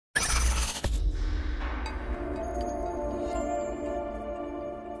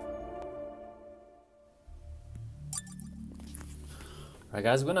Alright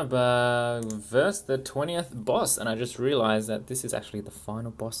guys, we're gonna verse the 20th boss, and I just realized that this is actually the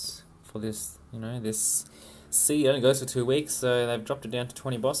final boss for this, this sea only goes for 2 weeks, so they've dropped it down to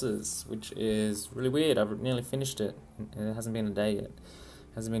 20 bosses, which is really weird. I've nearly finished it, and it hasn't been a day yet.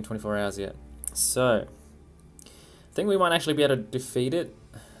 It hasn't been 24 hours yet. So, I think we might actually be able to defeat it.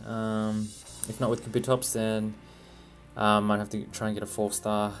 If not with Kabutops, then might have to try and get a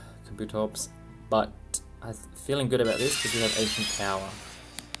 4-star Kabutops, but I'm feeling good about this because we have Ancient Power.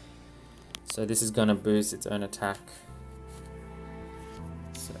 So this is going to boost its own attack.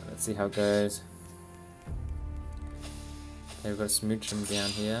 So let's see how it goes. Okay, we've got Smoochum down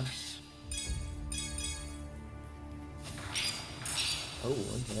here. Oh,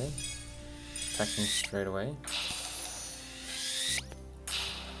 okay. Attacking straight away.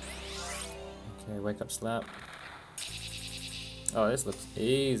 Okay, Wake Up Slap. Oh, this looks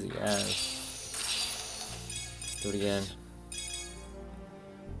easy as. Do it again.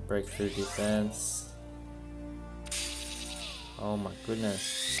 Breakthrough defense. Oh my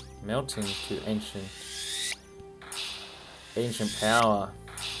goodness. Melting to ancient power.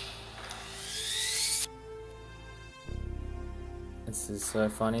 This is so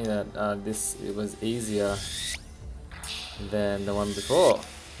funny that it was easier than the one before.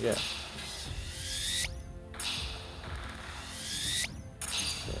 Yeah.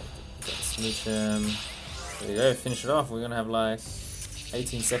 Smooch him. There you go, finish it off. We're gonna have like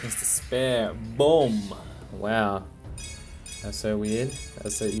 18 seconds to spare. Boom! Wow. That's so weird.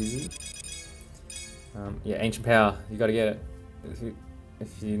 That's so easy. Yeah, Ancient Power. You gotta get it.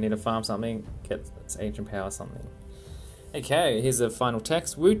 If you need to farm something, get Ancient Power something. Okay, here's the final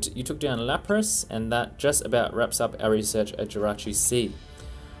text. Woot, you took down Lapras, and that just about wraps up our research at Jirachi SEA.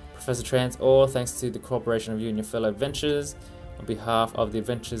 Professor Trans, thanks to the cooperation of you and your fellow adventurers, on behalf of the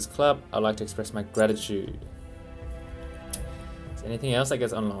Adventurers Club, I'd like to express my gratitude. Is there anything else that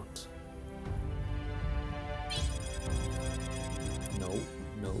gets unlocked?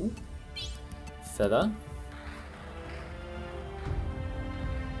 No. Feather.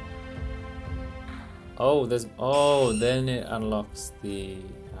 Then it unlocks the...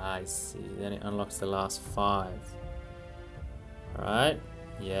 I see, then it unlocks the last 5. Alright,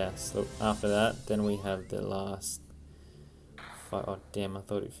 yeah, so after that, then we have the last 5. Oh damn, I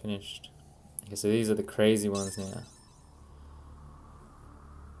thought it finished. Okay, so these are the crazy ones now.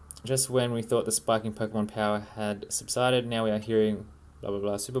 Just when we thought the spiking Pokemon power had subsided, now we are hearing blah blah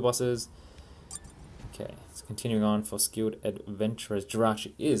blah super bosses. Okay, it's continuing on for skilled adventurers.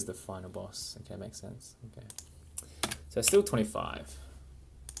 Jirachi is the final boss. Okay, makes sense. Okay, so still 25.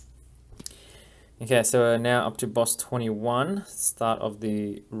 Okay, so we're now up to boss 21, start of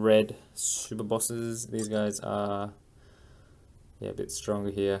the red super bosses. These guys are a bit stronger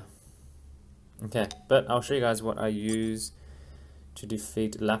here. Okay, but I'll show you guys what I use to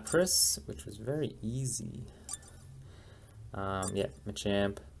defeat Lapras, which was very easy.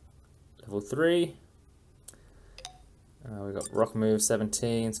 Machamp, level 3. We got Rock Move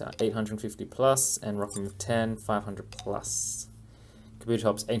 17, so 850 plus, and Rock Move 10, 500 plus.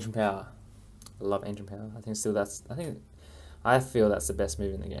 Kabutops, Ancient Power. I love Ancient Power. I feel that's the best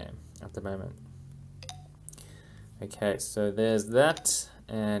move in the game at the moment. Okay, so there's that,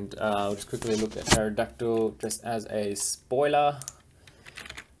 and I'll just quickly look at Aerodactyl just as a spoiler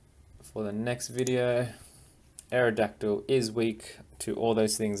for the next video. Aerodactyl is weak to all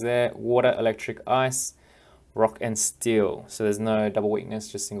those things there: water, electric, ice, rock, and steel. So there's no double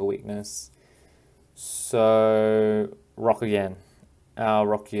weakness, just single weakness. So rock again. Our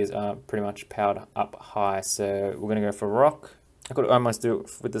rock gears are pretty much powered up high, so we're gonna go for rock. I could almost do it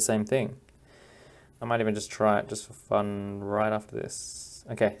with the same thing. I might even just try it just for fun right after this.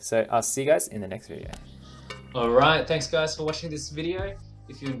 Okay, so I'll see you guys in the next video. Alright, thanks guys for watching this video.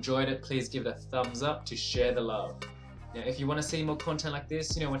 If you enjoyed it, please give it a thumbs up to share the love. Now, if you want to see more content like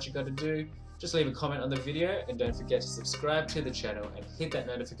this, you know what you got to do. Just leave a comment on the video, and don't forget to subscribe to the channel and hit that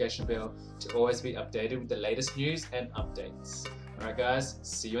notification bell to always be updated with the latest news and updates. Alright guys,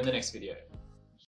 see you in the next video.